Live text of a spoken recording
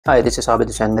Hi, this is Abid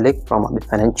Hussain Malik from Abid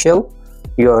Financial.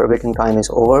 Your waiting time is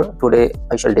over. Today,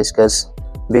 I shall discuss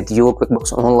with you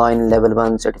QuickBooks Online Level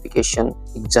 1 Certification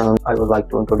Exam. I would like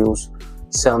to introduce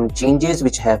some changes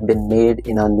which have been made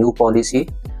in a new policy.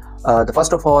 The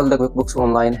first of all, the QuickBooks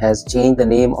Online has changed the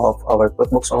name of our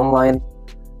QuickBooks Online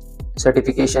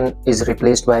Certification is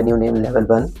replaced by a new name Level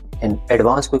 1, and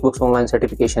Advanced QuickBooks Online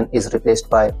Certification is replaced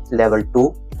by Level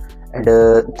 2. And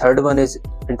third one is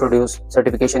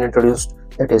certification introduced,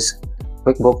 that is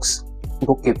QuickBooks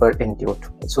Bookkeeper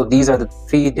Intuit. So these are the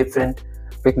three different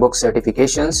QuickBooks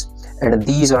certifications, and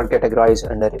these are categorized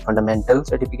under a fundamental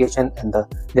certification, and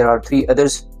there are three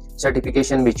others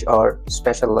certification which are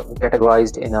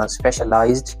categorized in a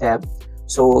specialized tab.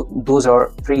 So those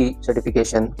are three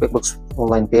certification: QuickBooks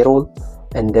Online Payroll,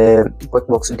 and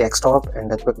QuickBooks Desktop,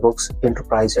 and the QuickBooks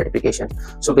Enterprise certification.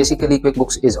 So basically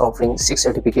QuickBooks is offering 6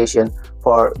 certification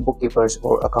for bookkeepers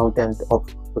or accountant of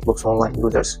QuickBooks Online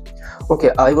users.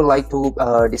 Okay, I would like to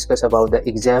discuss about the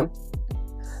exam.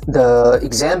 The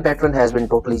exam pattern has been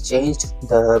totally changed.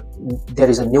 There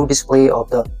is a new display of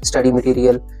the study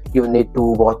material. You need to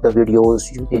watch the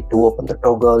videos, you need to open the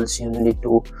toggles, you need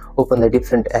to open the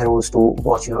different arrows to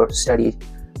watch your study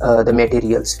the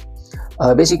materials.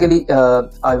 Basically,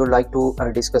 I would like to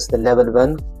discuss the level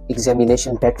 1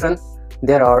 examination pattern.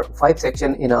 There are 5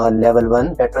 sections in a level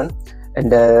 1 pattern,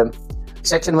 and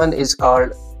section 1 is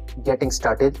called getting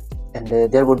started, and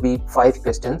there would be 5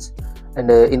 questions. And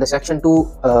in the section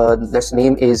 2, this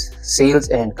name is sales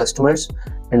and customers,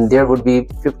 and there would be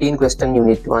 15 questions you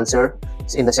need to answer.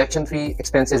 So in the section 3,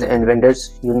 expenses and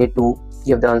vendors, you need to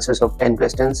give the answers of 10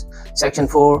 questions. Section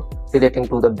 4, relating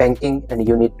to the banking, and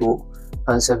you need to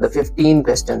answer the 15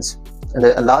 questions. And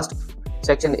the last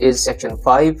section is section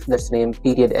 5, that's named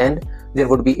period end. There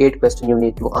would be 8 questions, you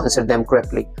need to answer them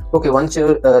correctly. Okay, one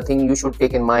thing you should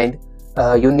take in mind,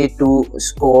 you need to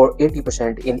score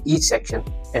 80% in each section,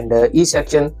 and each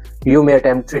section you may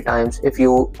attempt 3 times. If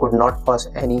you could not pass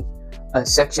any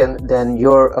section, then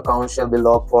your account shall be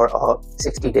locked for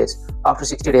 60 days. After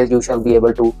 60 days you shall be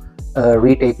able to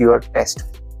retake your test.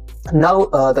 Now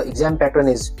the exam pattern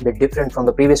is a bit different from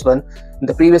the previous one.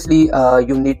 Previously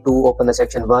you need to open the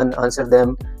section 1, answer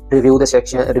them, review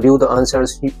the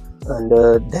answers,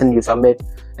 and then you submit,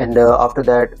 and after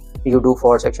that you do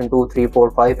for section 2, 3,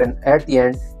 4, 5, and at the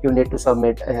end you need to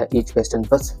submit each question.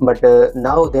 But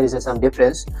now there is some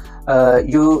difference.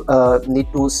 You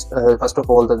need to first of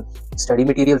all the study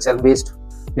material self-based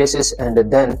basis, and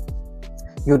then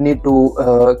you need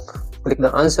to click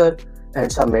the answer and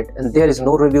submit, and there is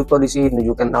no review policy.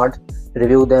 You cannot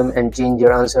review them and change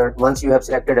your answer. Once you have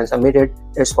selected and submitted,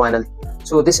 it's final.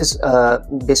 So this is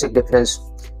basic difference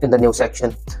in the new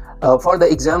section. For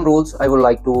the exam rules, I would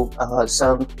like to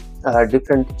some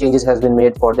different changes has been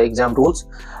made for the exam rules.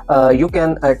 You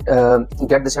can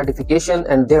get the certification,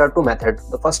 and there are 2 methods.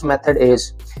 The first method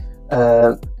is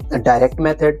a direct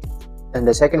method, and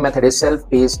the second method is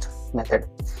self-paced method.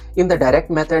 In the direct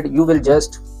method, you will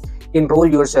just enroll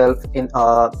yourself in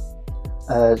a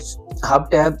hub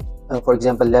tab, for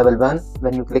example level 1.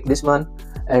 When you click this one,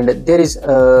 and there is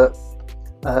on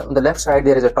the left side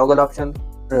there is a toggle option,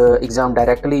 exam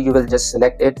directly. You will just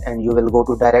select it and you will go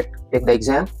to direct, take the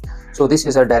exam. So this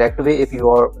is a direct way. If you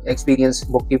are experienced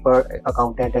bookkeeper,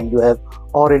 accountant, and you have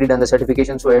already done the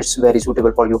certification, so it's very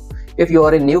suitable for you. If you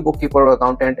are a new bookkeeper or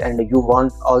accountant and you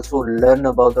want also learn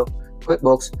about the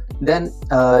QuickBooks, then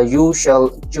you shall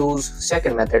choose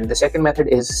second method. The second method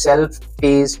is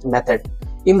self-paced method.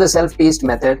 In the self-paced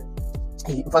method,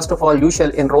 first of all you shall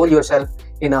enroll yourself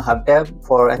in a hub tab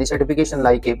for any certification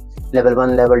like a level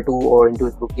 1, level 2, or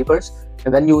Intuit Bookkeepers.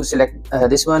 And when you select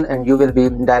this one, and you will be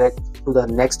direct to the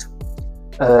next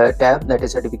tab, that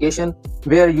is certification,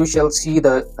 where you shall see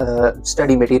the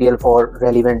study material for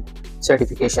relevant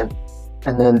certification.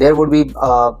 And then there would be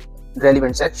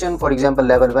relevant section. For example,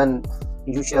 level 1,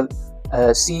 you shall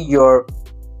see your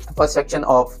first section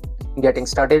of getting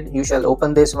started. You shall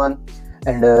open this one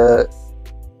and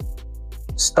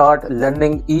start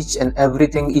learning each and every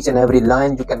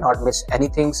line. You cannot miss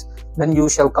anything. When you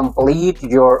shall complete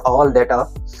your all data,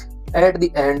 at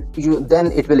the end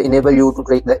then it will enable you to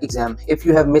take the exam. If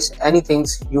you have missed anything,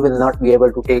 you will not be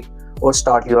able to take or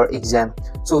start your exam.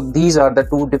 So these are the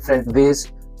 2 different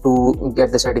ways to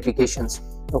get the certifications.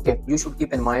 Okay, you should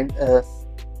keep in mind,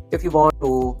 if you want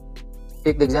to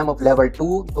take the exam of level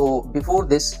 2, so before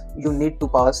this you need to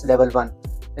pass level 1.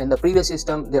 In the previous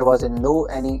system, there was no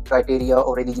any criteria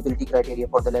or eligibility criteria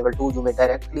for the level 2. You may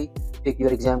directly take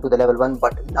your exam to the level 1,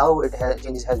 but now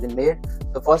changes has been made.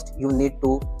 So first you need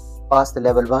to pass the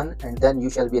level 1, and then you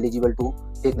shall be eligible to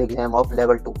take the exam of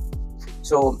level 2.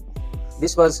 So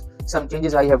This was some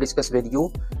changes I have discussed with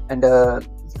you, and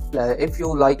if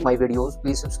you like my videos,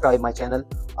 please subscribe my channel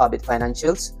with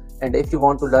financials. And if you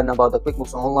want to learn about the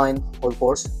QuickBooks Online whole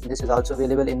course, this is also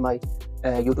available in my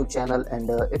YouTube channel.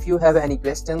 And if you have any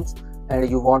questions and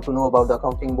you want to know about the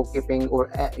accounting, bookkeeping,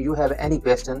 or you have any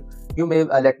question, you may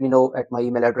let me know at my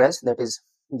email address that is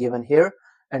given here.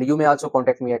 And you may also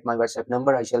contact me at my WhatsApp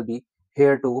number. I shall be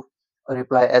here to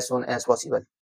reply as soon as possible.